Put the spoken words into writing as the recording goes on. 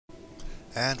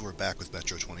And we're back with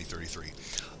Metro 2033.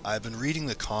 I've been reading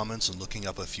the comments and looking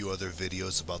up a few other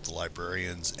videos about the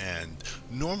librarians, and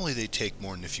normally they take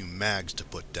more than a few mags to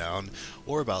put down,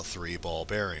 or about 3 ball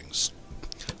bearings.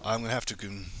 I'm going to have to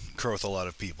concur with a lot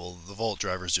of people. The Vault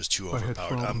driver is just too I had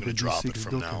overpowered. I'm found going the to drop it D6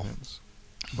 from now. documents,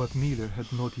 but Miller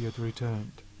had not yet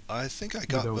returned. I think I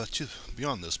got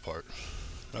beyond this part.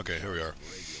 Okay, here we are.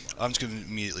 I'm just going to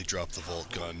immediately drop the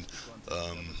Vault gun.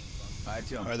 Hi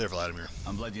there, Vladimir.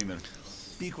 I'm Vladimir.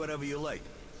 Speak whatever you like.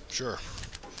 Sure.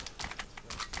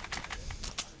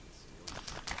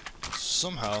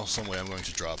 Somehow, someway, I'm going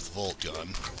to drop the Volt gun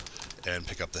and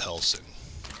pick up the Helsing.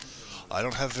 I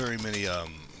don't have very many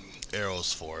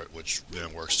arrows for it, which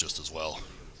works just as well.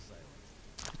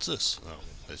 What's this? Oh,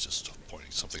 it's just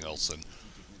pointing something else. And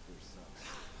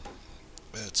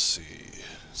let's see.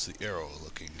 It's the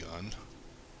arrow-looking gun.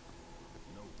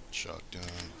 Shotgun,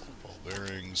 ball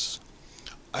bearings.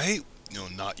 I hate,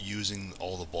 not using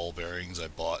all the ball bearings I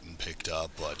bought and picked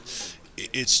up, but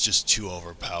it's just too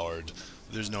overpowered.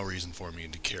 There's no reason for me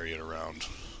to carry it around.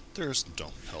 There's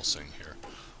no Helsing here.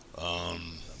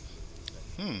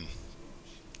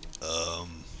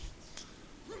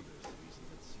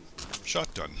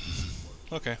 Shotgun.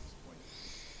 Okay.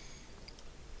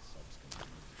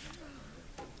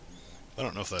 I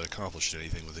don't know if that accomplished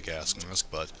anything with the gas mask,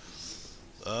 but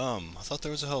I thought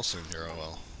there was a Helsing here. Oh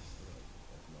well.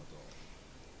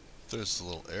 There's the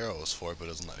little arrows for it, but it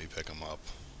doesn't let me pick them up.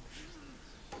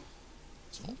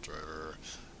 It's Vault driver.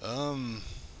 Oh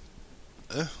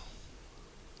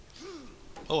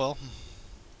well.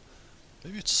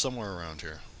 Maybe it's somewhere around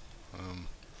here.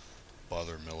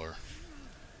 Bother Miller.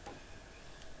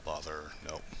 Bother.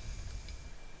 Nope.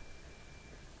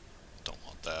 Don't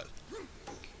want that.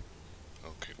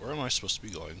 Okay, where am I supposed to be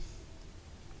going?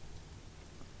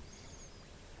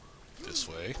 This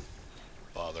way.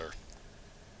 Bother.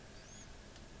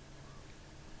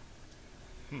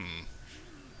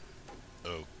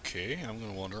 Okay, I'm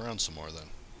gonna wander around some more then.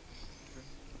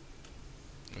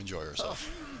 Enjoy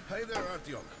yourself. Oh, hey there,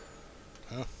 Artyom.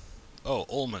 Huh? Oh,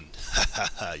 Ullman.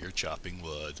 Haha, you're chopping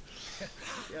wood.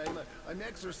 Yeah, I'm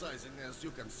exercising, as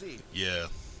you can see. Yeah.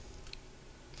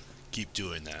 Keep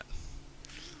doing that.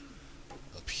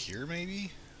 Up here,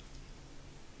 maybe?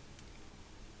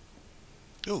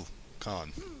 Oh,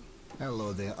 Khan.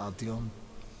 Hello there, Artyom.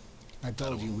 I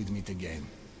told you we'd meet again.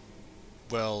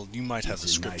 Well, you might have the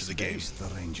It's a script nice of the game. base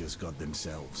the Rangers got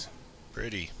themselves.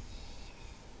 Pretty.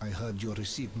 I heard you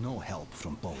received no help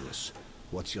from Paulus.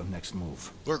 What's your next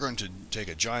move? We're going to take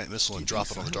a giant missile and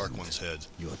drop it on the Dark One's head.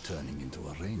 You're turning into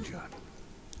a ranger.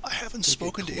 I haven't Take a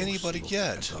spoken to close anybody look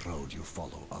yet. at the road you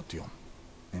follow, Artyom,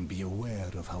 and be aware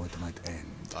of how it might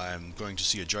end. I'm going to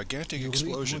see a gigantic You reap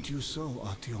explosion. what you sow,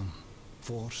 Artyom.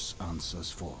 Force answers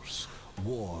force.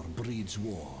 War breeds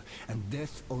war, and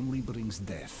death only brings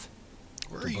death.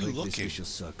 Where To are you break this looking? vicious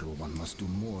circle, one must do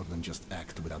more than just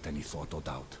act without any thought or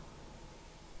doubt.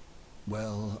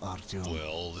 Well, Artyom.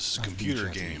 Well, this is a I've been computer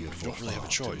chatting game. here You for don't really have a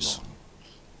far too choice. long.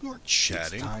 You're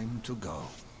chatting. It's time to go.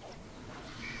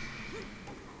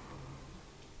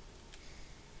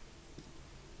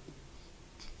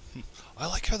 I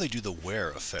like how they do the wear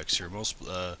effects here. Most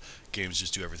games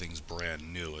just do everything's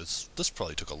brand new. This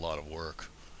probably took a lot of work.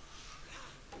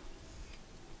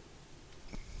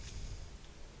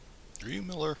 Are you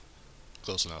Miller?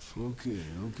 Close enough. Okay.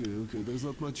 There's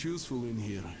not much useful in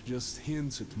here. Just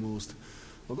hints at most.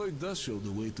 Although it does show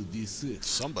the way to D6.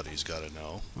 Somebody's got to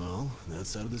know. Well,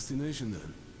 that's our destination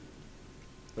then.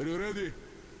 Are you ready?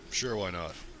 Sure, why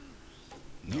not?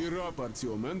 No. Gear up,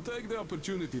 Artyom, and take the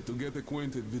opportunity to get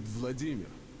acquainted with Vladimir.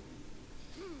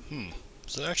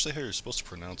 Is that actually how you're supposed to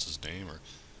pronounce his name, or?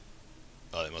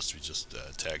 Oh, it must be just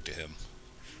tagged to him.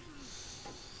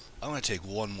 I'm gonna take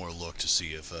one more look to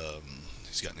see if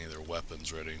he's got any other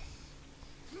weapons ready.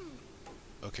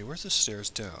 Okay, where's the stairs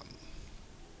down?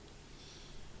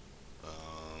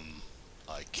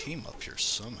 I came up here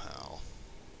somehow.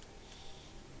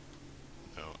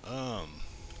 No,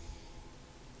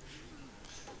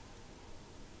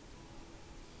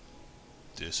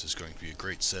 this is going to be a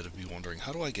great set of me wondering,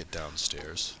 how do I get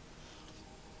downstairs?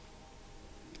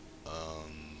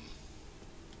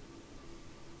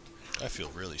 I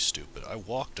feel really stupid. I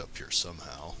walked up here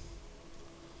somehow.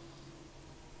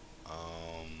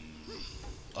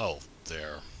 Oh,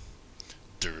 there.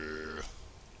 Durr.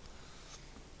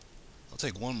 I'll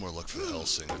take one more look for the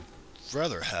Helsing. I'd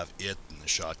rather have it than the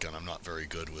shotgun. I'm not very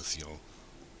good with,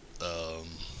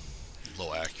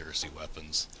 low accuracy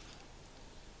weapons.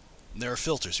 And there are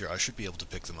filters here. I should be able to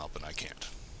pick them up, and I can't.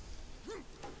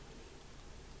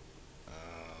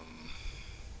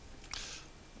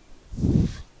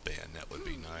 Bayonet would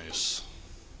be nice.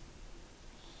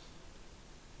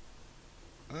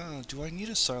 Do I need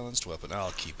a silenced weapon?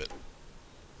 I'll keep it.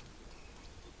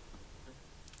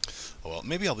 Oh well,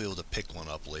 maybe I'll be able to pick one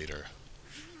up later.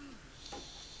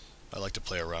 I like to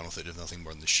play around with it if nothing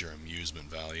more than the sheer amusement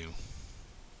value.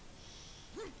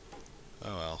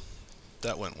 Oh well.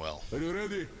 That went well. Are you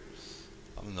ready?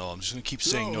 No, I'm just gonna keep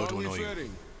saying no to annoy you.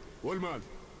 Wallman,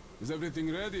 is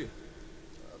everything ready?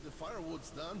 The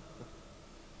firewood's done.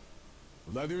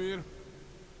 Vladimir?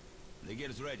 The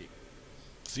gear's ready.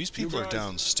 These people are guys-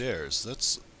 downstairs.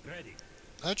 That's... Ready.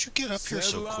 How'd you get up here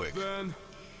so Saddle up, quick? then.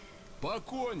 По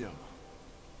коням.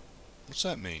 What's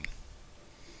that mean?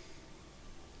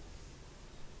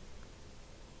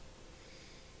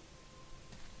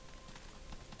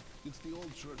 It's the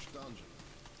old church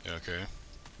dungeon. Okay.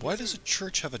 Why does a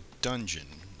church have a dungeon?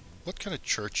 What kind of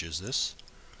church is this?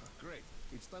 Great.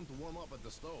 It's time to warm up at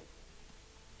the stove.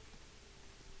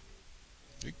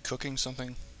 Are you cooking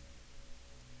something?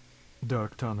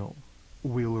 Dark tunnel,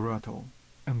 wheel rattle,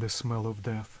 and the smell of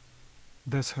death.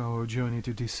 That's how our journey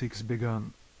to D6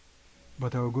 began.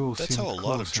 But our goal That's seemed how a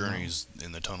lot of closer now. journeys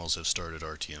in the tunnels have started,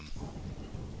 RTM.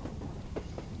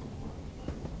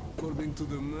 According to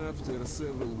the map, there are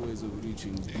several ways of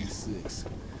reaching D6.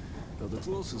 Now the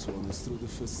closest one is through the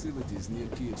facilities near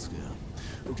Kievska.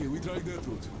 Okay, we tried that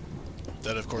route.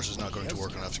 That, of course, is not going to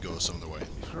work enough to go some other way.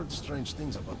 We've heard strange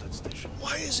things about that station.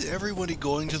 Why is everybody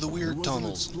going to the There weird was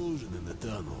tunnels? an explosion in the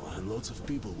tunnel, and lots of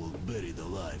people were buried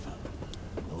alive.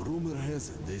 Now, rumor has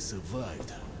it they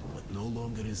survived, but no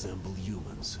longer resemble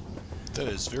humans. That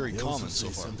is very They common also so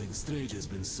say far. something strange has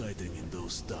been sighting in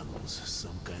those tunnels.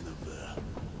 Some kind of,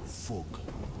 fog.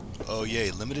 Oh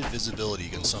yay, limited visibility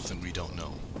against something we don't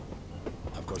know.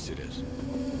 Of course it is.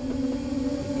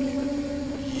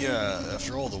 Yeah,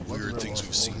 after all the weird Butler things lost we've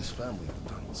all seen. his family in the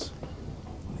tunnels.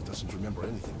 And he doesn't remember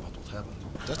anything about what happened.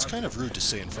 That's kind of rude to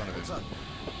say in front of What's him. up?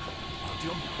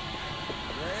 Artyom?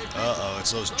 Great. Uh-oh,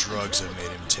 it's those drugs that made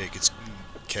him take. It's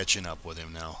catching up with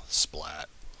him now. Splat.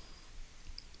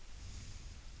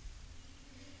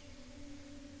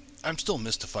 I'm still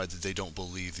mystified that they don't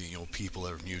believe that, people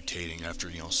are mutating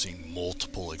after, seeing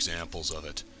multiple examples of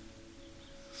it.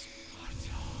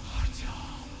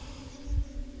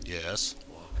 Yes?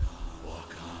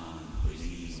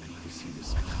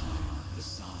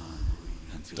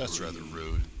 That's rather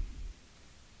rude.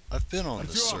 I've been on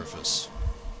the surface.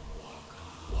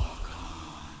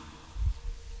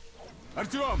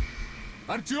 Artyom!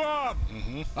 Artyom!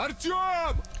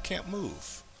 Artyom! I can't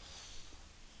move.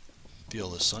 Feel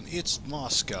the sun. It's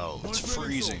Moscow. It's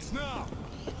freezing. Now!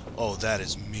 Oh, that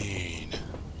is mean.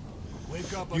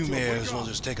 Wake up, You Artyom, may wake as well up.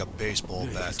 just take a baseball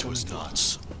Yeah, bat he's to his coming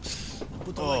nuts.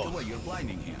 Put the Oh. light away, you're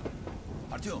blinding him.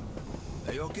 Artyom,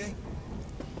 are you okay?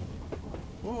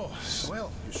 Oh,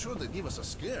 well, you sure did give us a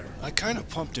scare. I kind of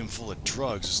pumped him full of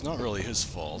drugs. It's not really his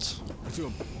fault.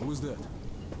 Artyom, who was that?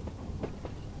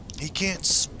 He can't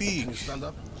speak. Can you stand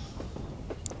up?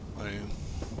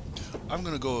 I'm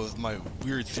gonna go with my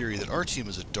weird theory that Artyom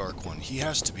is a dark one. He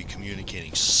has to be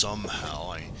communicating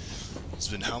somehow. It's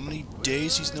been how many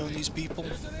days he's known these people?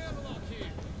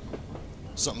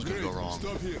 Something's gonna go wrong.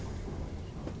 Stop here.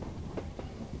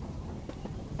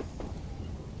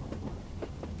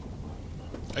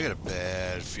 I got a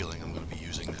bad feeling I'm gonna be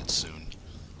using that soon.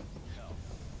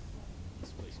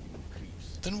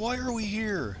 Then why are we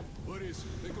here? Boris,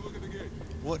 take a look at the gate.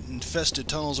 What infested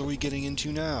tunnels are we getting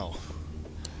into now?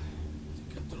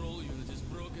 Control unit is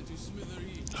broken to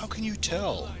smithereens. How can you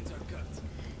tell? Lines are cut.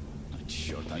 Not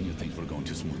sure, I knew things were going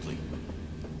too smoothly.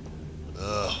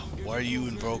 Ugh, why do you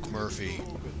invoke Murphy?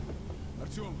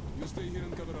 Artyom, you stay here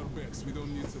and cover our backs. We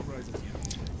don't need surprises.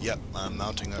 Yep, I'm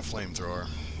mounting that flamethrower.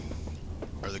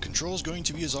 Are the controls going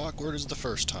to be as awkward as the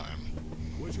first time?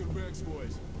 Watch your backs,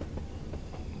 boys.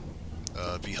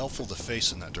 It'd be helpful to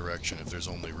face in that direction if there's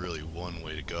only really one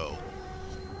way to go.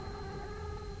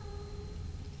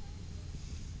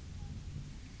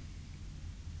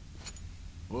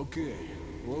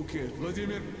 Okay,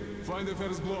 Vladimir, find the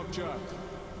first block chart.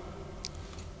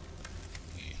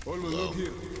 Olman, look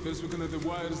here. First we connect the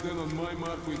wires, then on my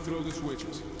mark we throw the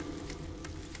switches.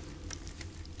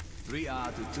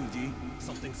 3R to 2D.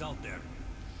 Something's out there.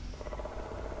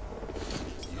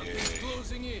 Something's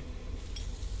closing in.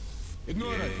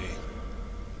 Ignore it.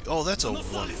 Oh, that's a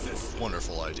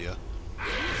wonderful idea.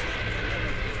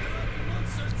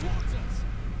 Monster towards us.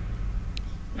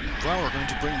 Wow, we're going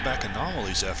to bring back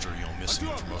anomalies after, missing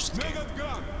them for most of the game. Make that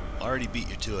gun! I already beat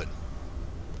you to it.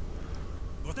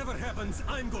 Whatever happens,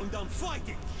 I'm going down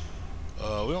fighting. We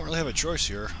don't really have a choice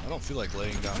here. I don't feel like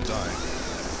laying down dying.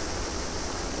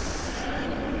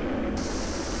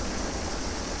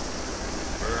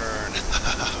 Burn.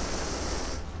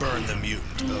 Burn burn the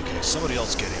mutant. Okay, somebody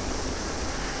else get him.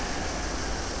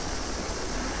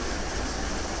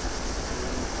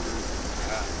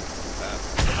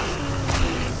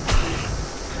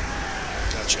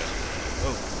 Gotcha.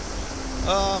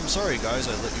 Oh. I'm sorry guys,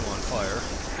 I lit you on fire.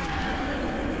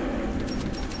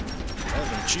 I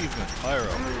have an achievement,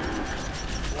 Pyro.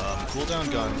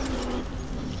 Cooldown gun.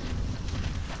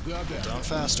 Cool down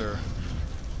faster.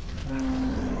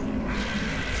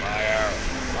 Fire!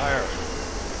 Fire!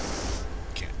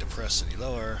 Can't depress any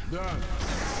lower.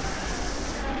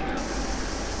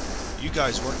 You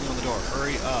guys working on the door,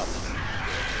 hurry up.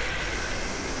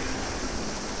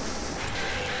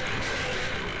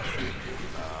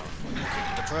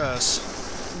 Can't depress.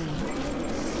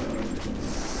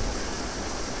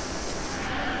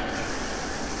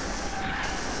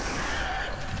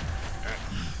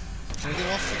 Can I get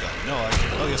off the gun? No, I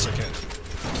can't. Oh, yes, I can.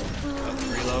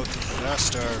 Reload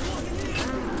faster.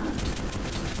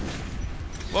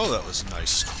 Whoa, that was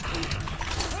nice.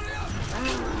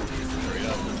 Hurry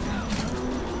up.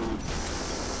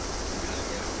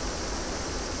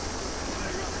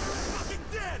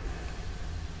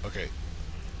 Okay.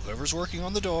 Whoever's working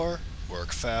on the door,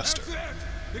 work faster.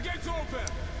 The gate's open!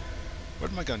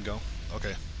 Where'd my gun go?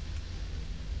 Okay.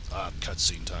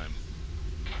 Cutscene time.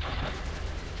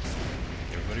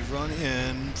 Everybody run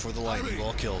in before the lightning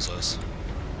ball kills us.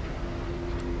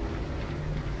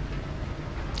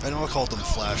 I know I called them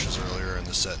flashes earlier in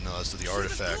the set, no, that's the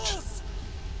artifact.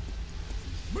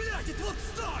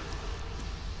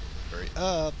 Hurry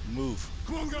up, move.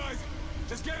 Come on, guys!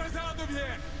 Just get us out of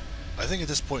here! I think at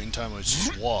this point in time, let's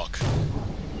just walk.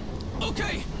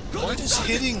 Okay, Why does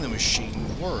hitting the machine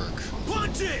work?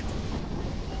 punch it!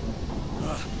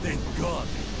 Thank God.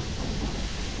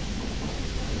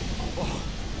 Oh,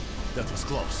 that was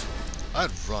close.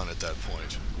 I'd run at that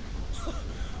point.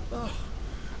 Oh,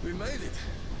 we made it.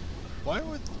 Why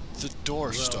would the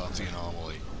door stop the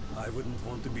anomaly? I wouldn't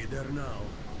want to be there now.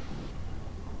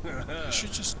 You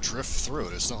should just drift through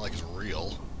it. It's not like it's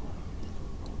real.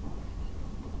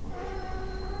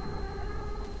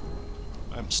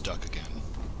 I'm stuck again.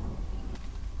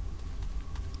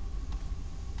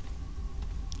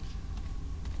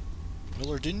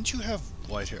 Miller, didn't you have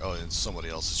white hair? Oh, and somebody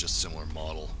else is just a similar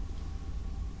model.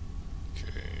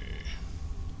 Okay.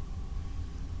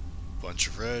 Bunch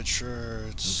of red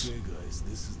shirts. Okay, guys,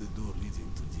 this is the door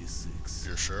leading to D6.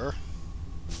 You're sure?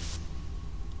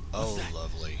 Oh,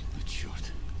 lovely. Good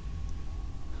shot.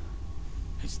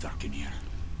 It's dark in here.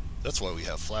 That's why we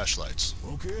have flashlights.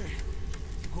 Okay,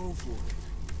 go for it.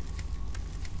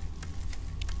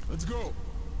 Let's go!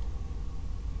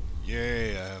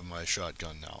 Yay, I have my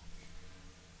shotgun now.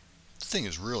 This thing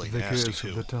is really The nasty, chaos of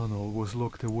too. the tunnel was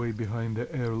locked away behind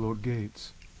the airlock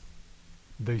gates.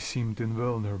 They seemed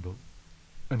invulnerable,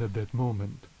 and at that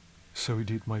moment, so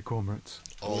did my comrades.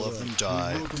 All of them We've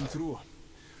died. broken through.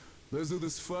 Let's do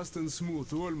this fast and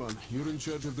smooth. Ullman, you're in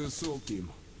charge of the assault team.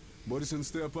 Boris and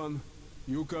Stepan,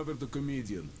 you cover the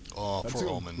comedian. Oh, poor Artyom,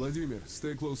 Omen. Vladimir,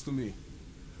 stay close to me.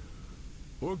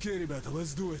 Okay, ребята,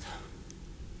 let's do it.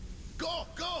 Go,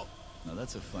 go! Now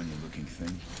that's a funny looking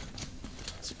thing.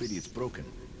 It's a pity it's broken.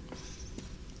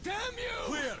 Damn you!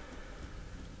 Clear!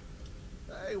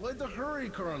 Hey, why the hurry,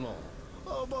 Colonel?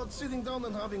 How about sitting down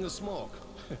and having a smoke?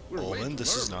 We're way Omen, too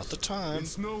this is nervous. not the time.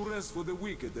 It's no rest for the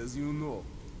wicked, as you know.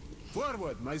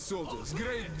 Forward, my soldiers.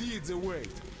 Great deeds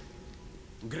await.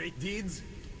 Great deeds?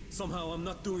 Somehow I'm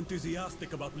not too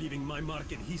enthusiastic about leaving my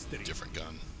mark in history. Different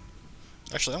gun.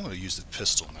 Actually, I'm going to use the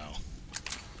pistol now.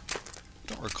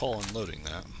 Don't recall unloading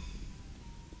that.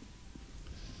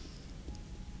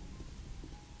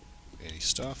 Any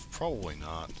stuff? Probably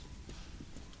not.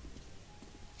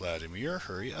 Vladimir,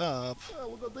 hurry up. Oh,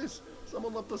 look at this.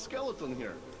 Someone left a skeleton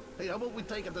here. Hey, how about we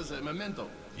take it as a memento?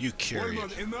 You carry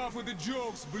Ullman, it. enough with the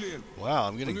jokes, blin. Wow,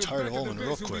 I'm getting On your tired of back at the Omen base, real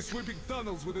you'll be quick. sweeping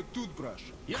tunnels with a toothbrush.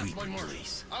 Yes, my Creepy marshal.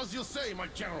 place. As you say, my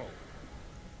general.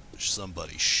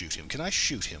 Somebody shoot him. Can I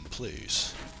shoot him,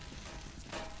 please?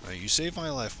 You saved my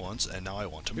life once, and now I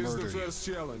want to Here's the murder you. first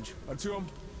challenge. Artyom,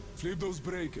 flip those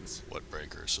breakers. What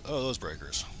breakers? Oh, those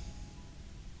breakers.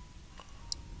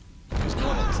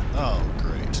 Oh,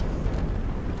 great.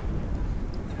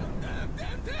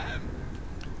 Damn!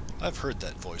 I've heard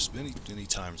that voice many, many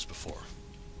times before.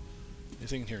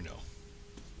 Anything in here? No.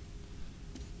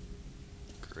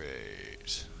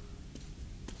 Great.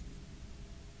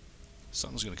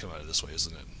 Something's gonna come out of this way,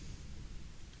 isn't it?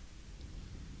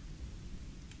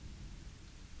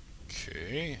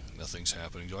 Okay, nothing's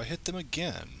happening. Do I hit them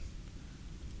again?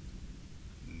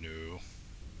 No.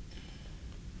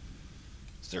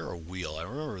 Is there a wheel? I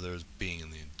remember there being in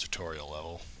the tutorial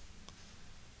level.